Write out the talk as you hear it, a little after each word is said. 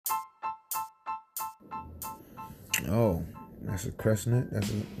Oh, that's a Crescent. That's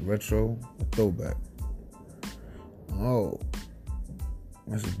a retro, a throwback. Oh,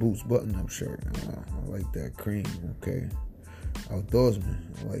 that's a Boots button-up shirt. I like that cream. Okay. Outdoorsman.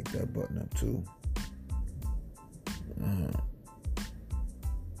 I like that button-up too.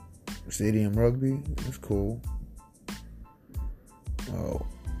 Stadium Rugby. That's cool. Oh,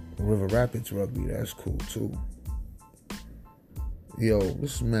 River Rapids Rugby. That's cool too. Yo,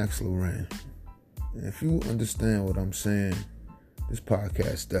 this is Max Loren. And if you understand what I'm saying, this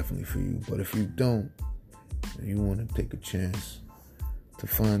podcast is definitely for you. But if you don't, and you want to take a chance to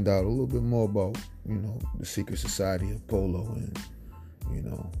find out a little bit more about, the secret society of polo and,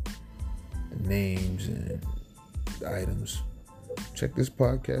 the names and the items, check this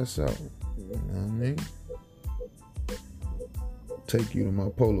podcast out. You know what I mean? Take you to my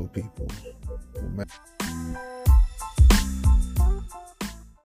polo people.